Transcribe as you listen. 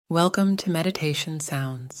Welcome to Meditation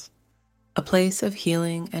Sounds, a place of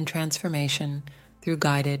healing and transformation through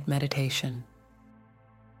guided meditation.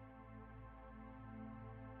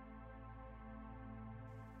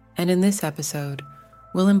 And in this episode,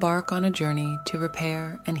 we'll embark on a journey to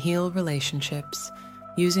repair and heal relationships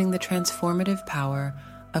using the transformative power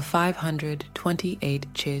of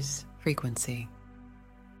 528 Chiz frequency.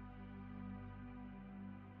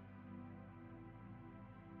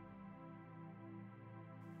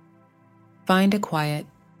 Find a quiet,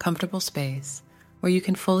 comfortable space where you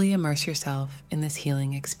can fully immerse yourself in this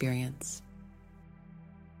healing experience.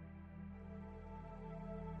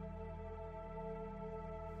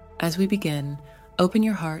 As we begin, open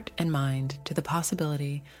your heart and mind to the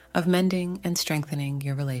possibility of mending and strengthening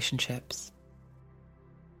your relationships.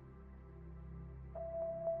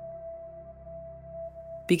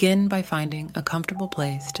 Begin by finding a comfortable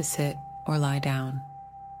place to sit or lie down.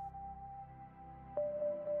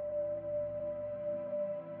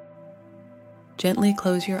 Gently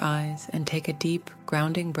close your eyes and take a deep,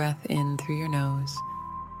 grounding breath in through your nose,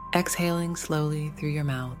 exhaling slowly through your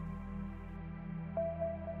mouth.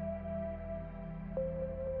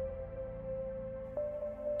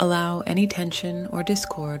 Allow any tension or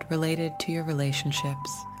discord related to your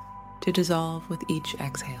relationships to dissolve with each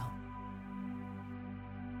exhale.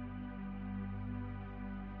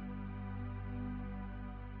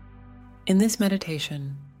 In this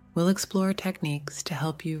meditation, we'll explore techniques to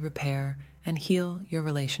help you repair and heal your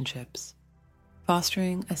relationships,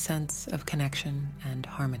 fostering a sense of connection and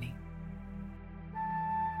harmony.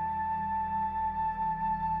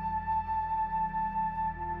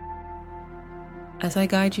 As I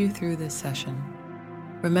guide you through this session,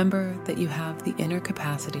 remember that you have the inner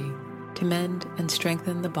capacity to mend and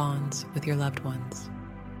strengthen the bonds with your loved ones.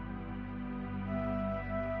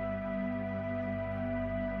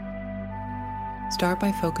 Start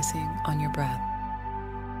by focusing on your breath.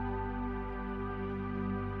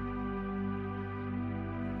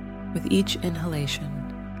 With each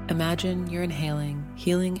inhalation, imagine you're inhaling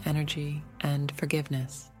healing energy and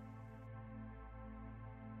forgiveness.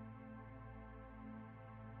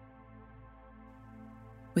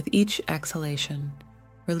 With each exhalation,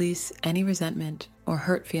 release any resentment or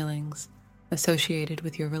hurt feelings associated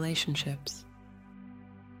with your relationships.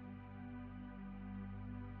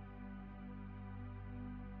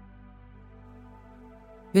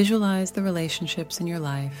 Visualize the relationships in your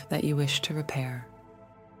life that you wish to repair.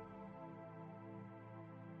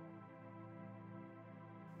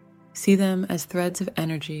 See them as threads of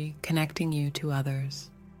energy connecting you to others.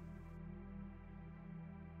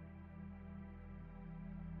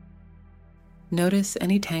 Notice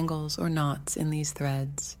any tangles or knots in these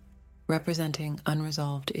threads, representing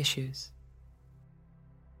unresolved issues.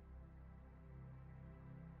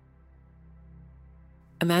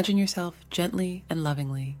 Imagine yourself gently and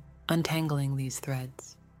lovingly untangling these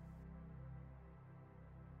threads.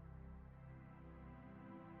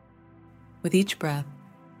 With each breath,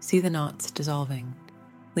 see the knots dissolving,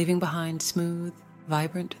 leaving behind smooth,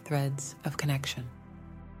 vibrant threads of connection.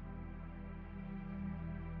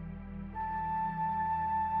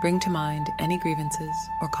 Bring to mind any grievances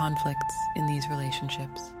or conflicts in these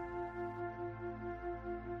relationships.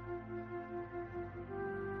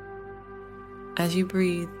 As you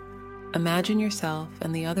breathe, imagine yourself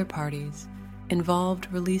and the other parties involved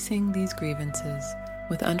releasing these grievances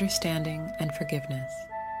with understanding and forgiveness.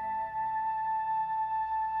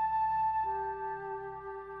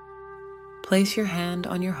 Place your hand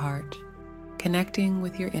on your heart, connecting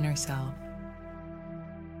with your inner self.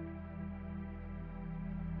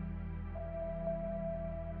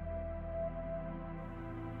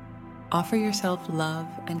 Offer yourself love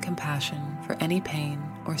and compassion for any pain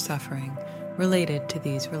or suffering related to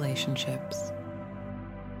these relationships.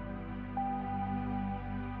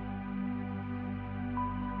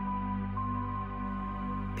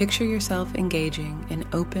 Picture yourself engaging in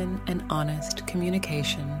open and honest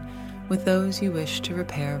communication with those you wish to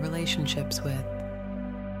repair relationships with.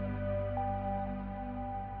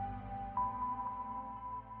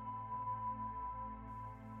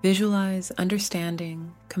 Visualize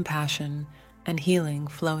understanding, compassion, and healing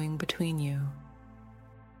flowing between you.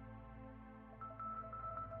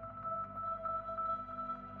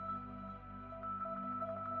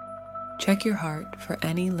 Check your heart for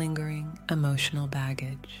any lingering emotional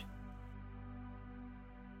baggage.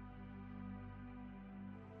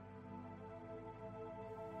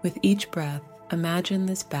 With each breath, imagine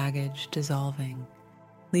this baggage dissolving,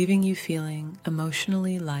 leaving you feeling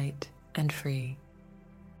emotionally light and free.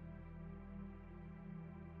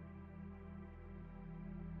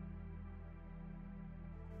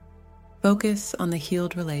 Focus on the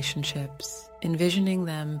healed relationships, envisioning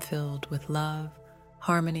them filled with love,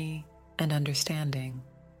 harmony, and understanding.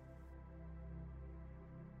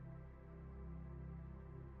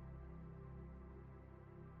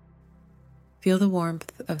 Feel the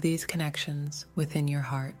warmth of these connections within your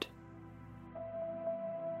heart.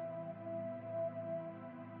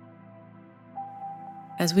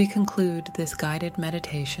 As we conclude this guided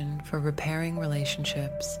meditation for repairing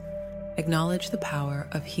relationships, acknowledge the power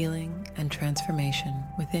of healing and transformation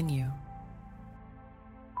within you.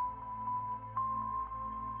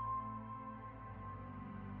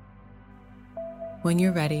 When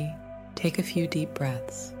you're ready, take a few deep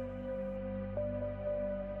breaths.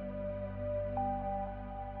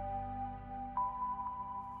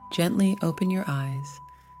 Gently open your eyes,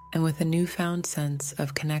 and with a newfound sense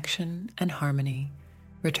of connection and harmony,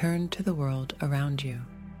 return to the world around you.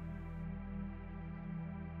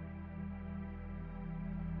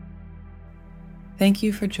 Thank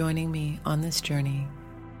you for joining me on this journey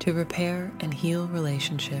to repair and heal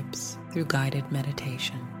relationships through guided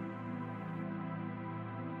meditation.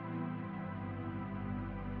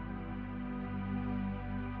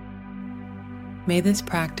 May this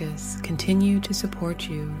practice continue to support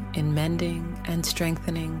you in mending and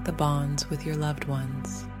strengthening the bonds with your loved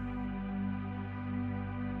ones.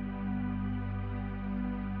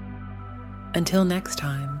 Until next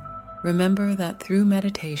time, remember that through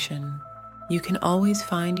meditation, you can always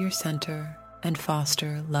find your center and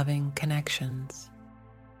foster loving connections.